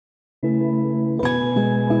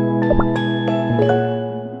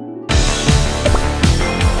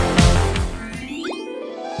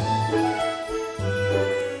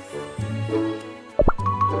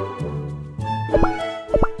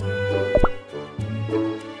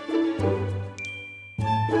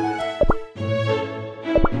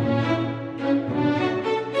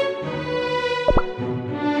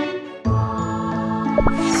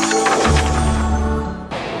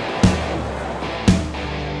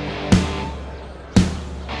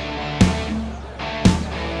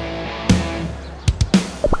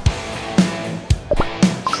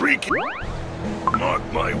Mark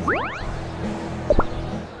my word.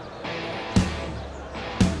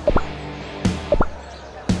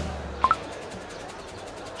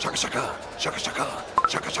 Shaka shaka, shaka shaka,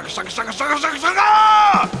 shaka shaka shaka shaka shaka shaka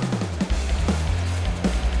shaka!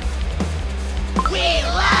 We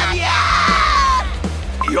love ya!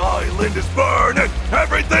 The island is burning!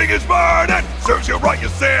 Everything is burning! Serves you right, you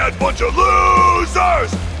sad bunch of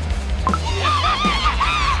losers!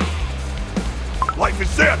 Life is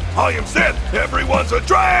sin, I am sin, everyone's a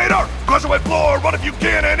traitor! Crush away floor, run if you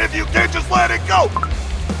can, and if you can't, just let it go!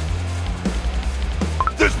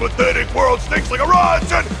 This pathetic world stinks like a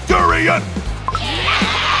rotten durian!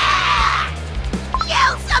 Yeah!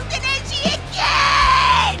 Yell something edgy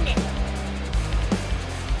again!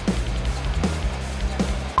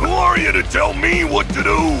 Who are you to tell me what to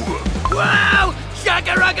do? Wow!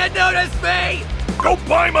 Shakaraka noticed me! Go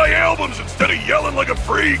buy my albums instead of yelling like a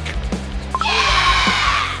freak!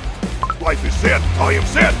 Life is sin, I am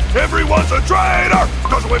sin, everyone's a traitor!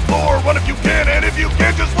 Toss away floor, run if you can, and if you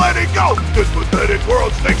can't, just let it go! This pathetic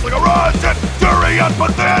world stinks like a rotten durian!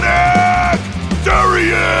 Pathetic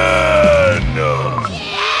durian! More!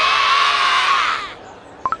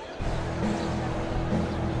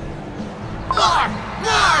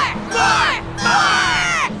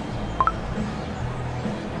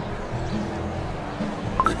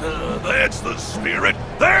 That's the spirit!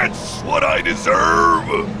 That's what I deserve!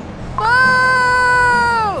 Boo!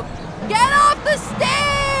 Get off the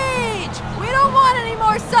stage! We don't want any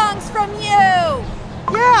more songs from you!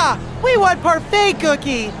 Yeah, we want Parfait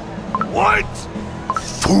Cookie! What?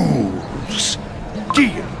 Fools!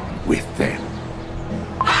 Deal with them.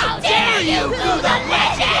 How dare you do the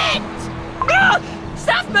legend! Ah!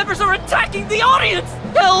 Staff members are attacking the audience!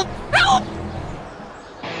 Help! Help!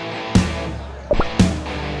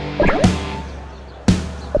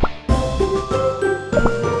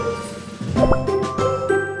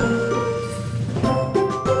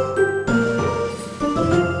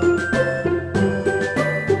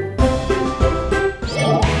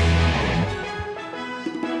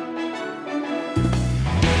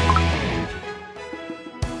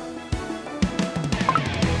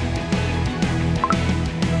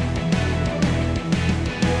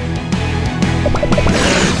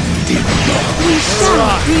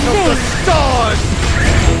 The stars!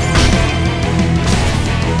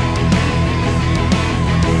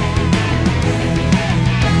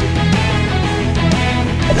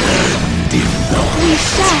 We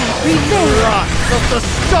shall prevail! Rock of the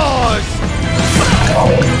stars!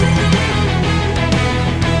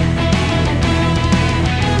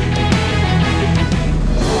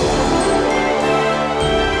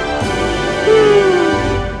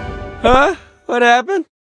 Huh? What happened?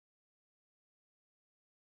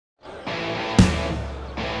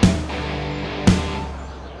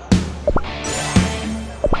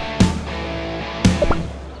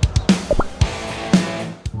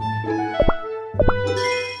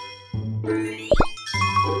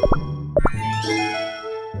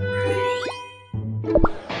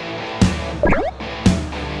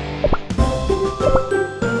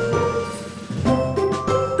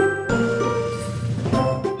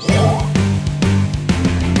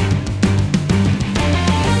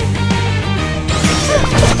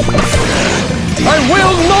 I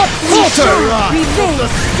will not falter! Prevail! The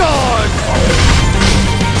stars!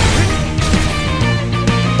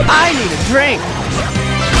 I need a drink!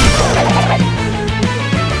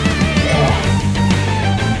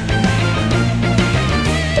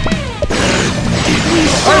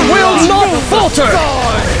 I will not falter!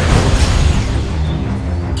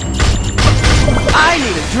 I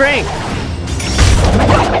need a drink!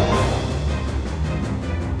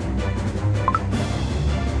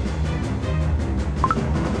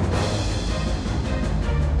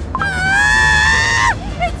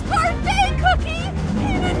 It's Parfait Cookie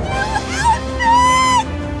in a new outfit!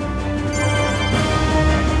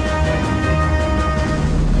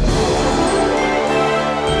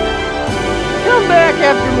 Come back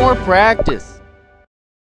after more practice.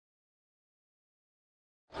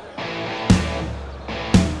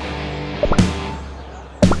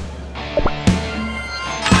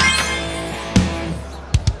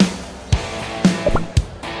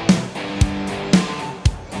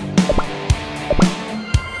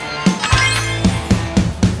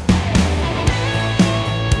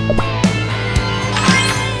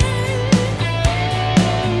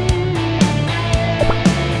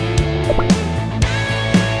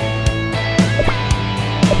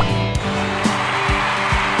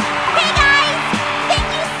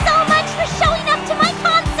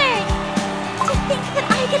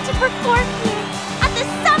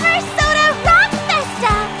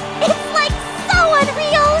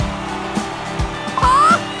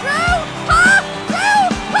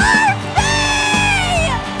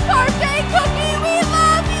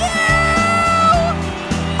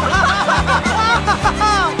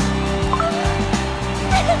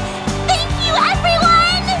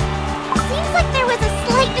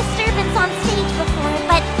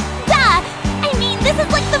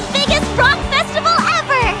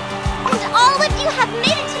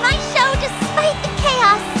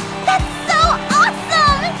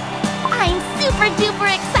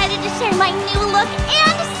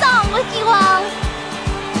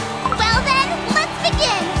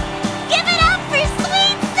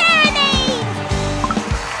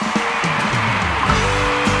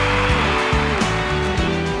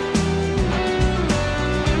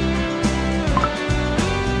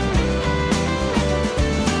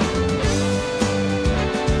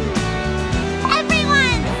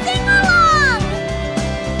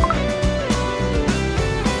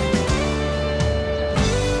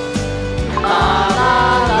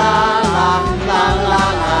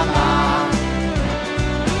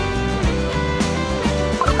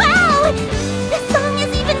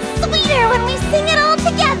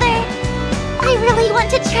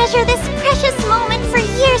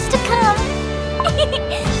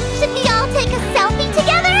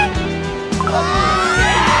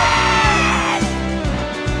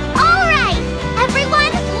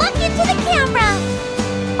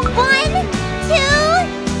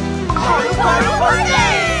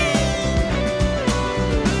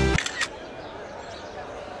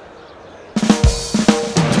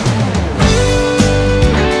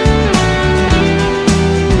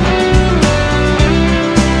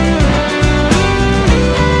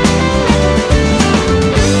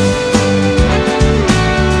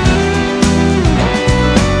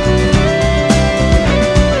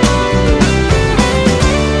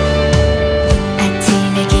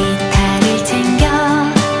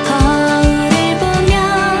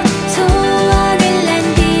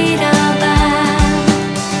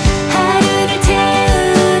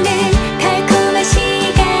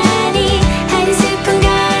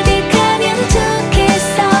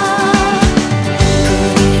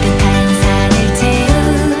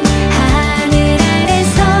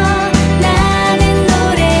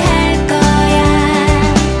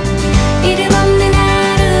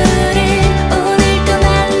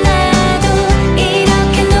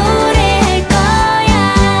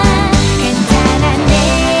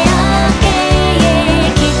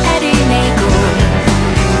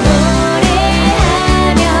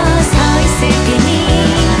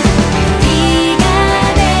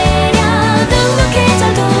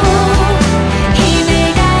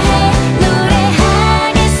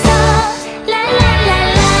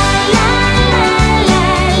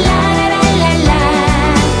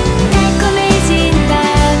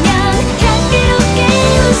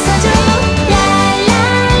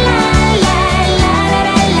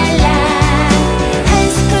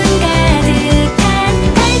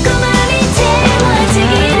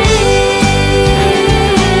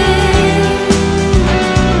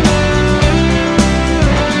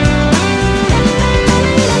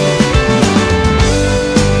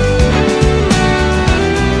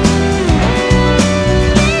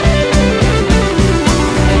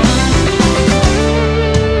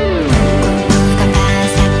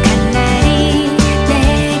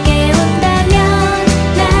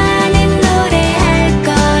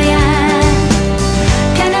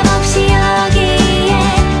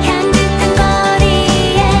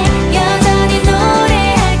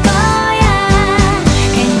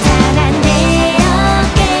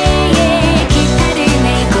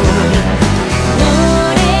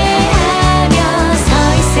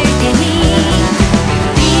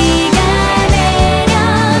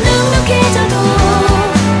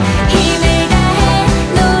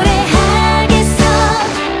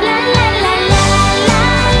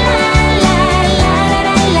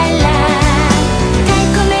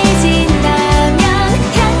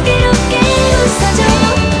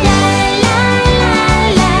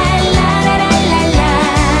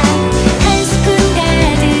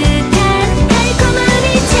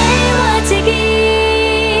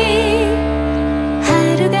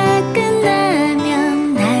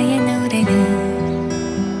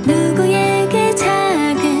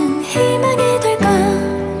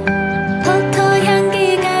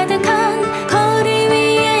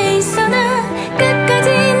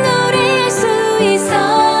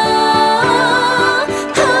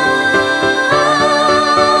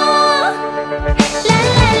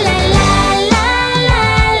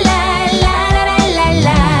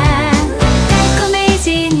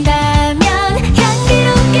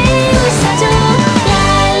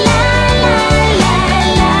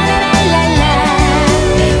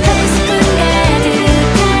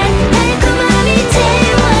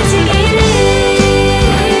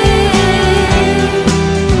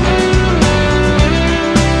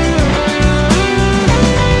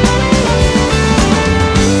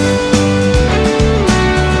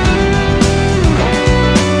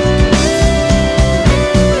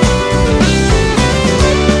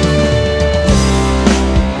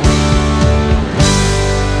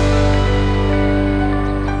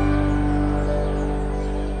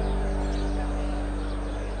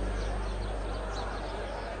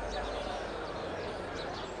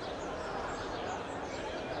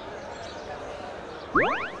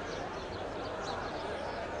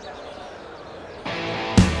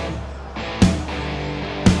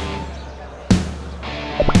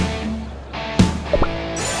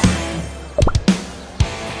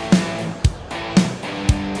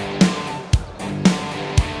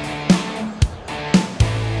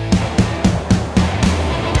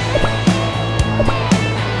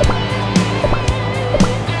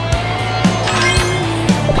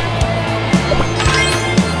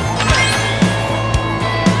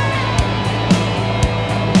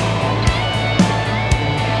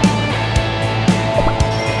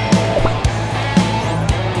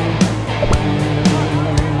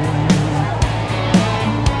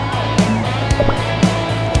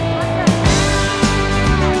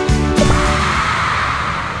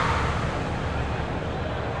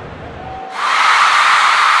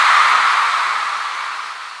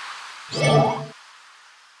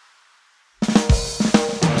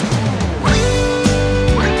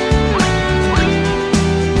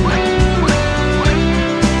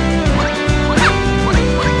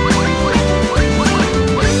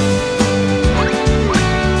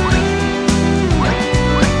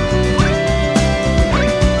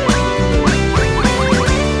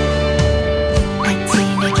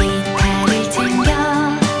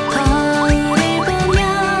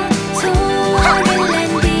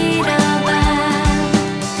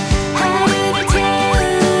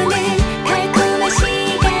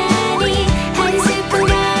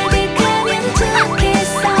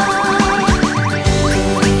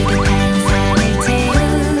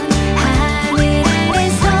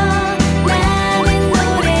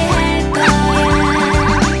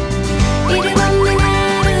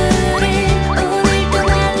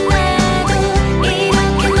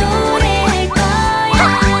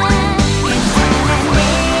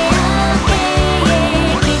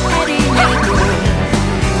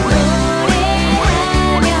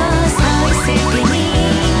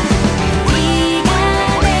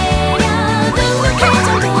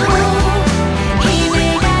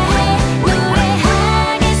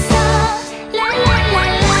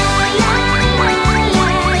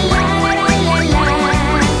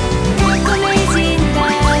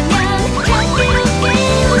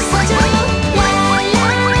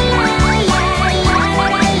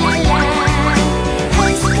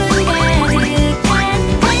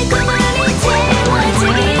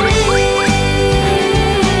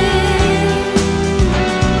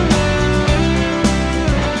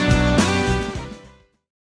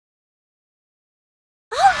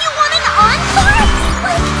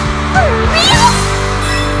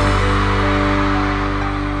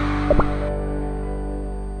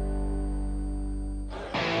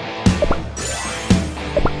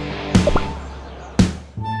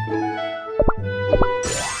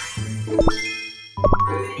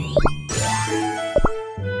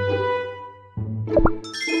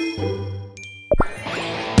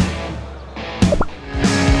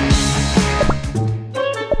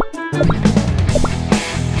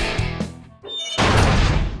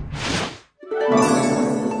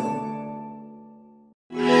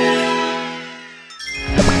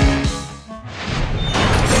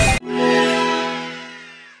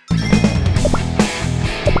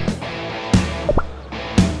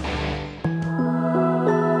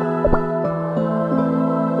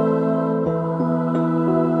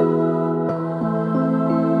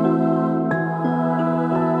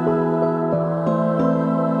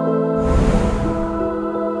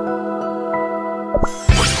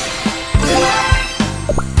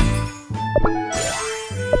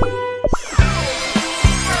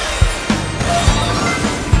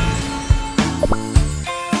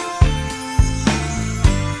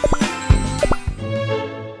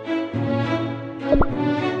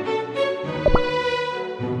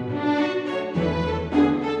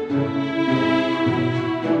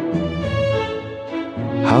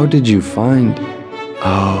 How did you find...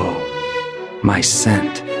 Oh, my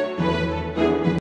scent.